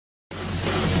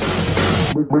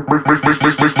Make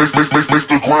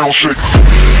the ground shake.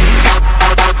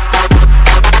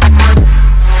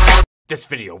 This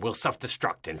video will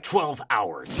self-destruct in 12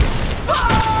 hours. You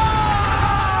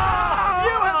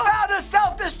have found a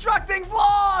self-destructing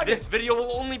vlog! This video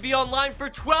will only be online for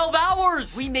 12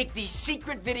 hours! We make these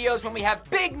secret videos when we have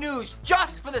big news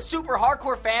just for the super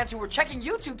hardcore fans who were checking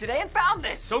YouTube today and found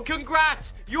this. So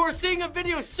congrats! You are seeing a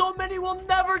video so many will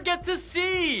never get to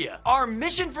see! Our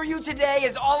mission for you today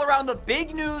is all around the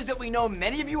big news that we know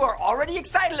many of you are already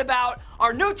excited about.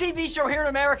 Our new TV show here in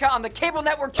America on the cable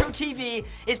network True TV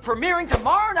is premiering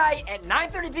tomorrow night at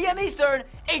 9:30 p.m. Eastern,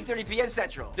 8:30 p.m.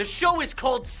 Central. The show is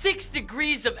called 6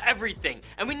 Degrees of Everything,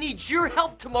 and we need your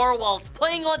help tomorrow while it's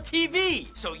playing on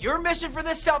TV. So your mission for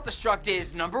this self-destruct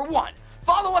is, number 1,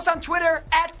 follow us on Twitter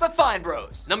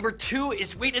 @TheFineBros. Number 2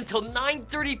 is wait until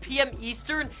 9:30 p.m.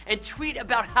 Eastern and tweet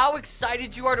about how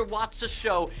excited you are to watch the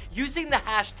show using the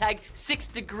hashtag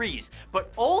 6degrees,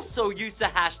 but also use the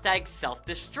hashtag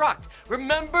self-destruct.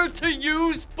 Remember to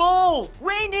use both!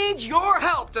 We need your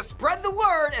help to spread the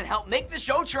word and help make the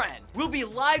show trend. We'll be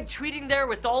live tweeting there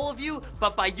with all of you,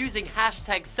 but by using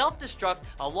hashtag self-destruct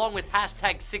along with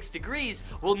hashtag 6degrees,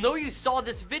 we'll know you saw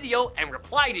this video and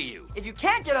reply to you. If you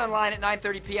can't get online at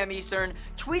 9:30 p.m. Eastern,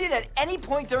 tweet it at any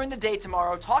point during the day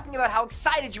tomorrow talking about how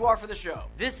excited you are for the show.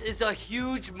 This is a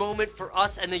huge moment for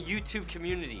us and the YouTube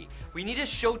community. We need to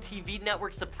show TV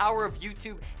networks the power of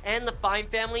YouTube and the Fine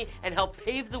family and help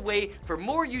pave the way for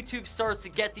more YouTube stars to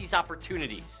get these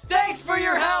opportunities. Thanks for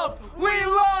your help! We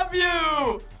love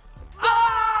you!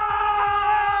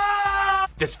 Ah!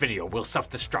 This video will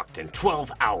self-destruct in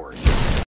 12 hours.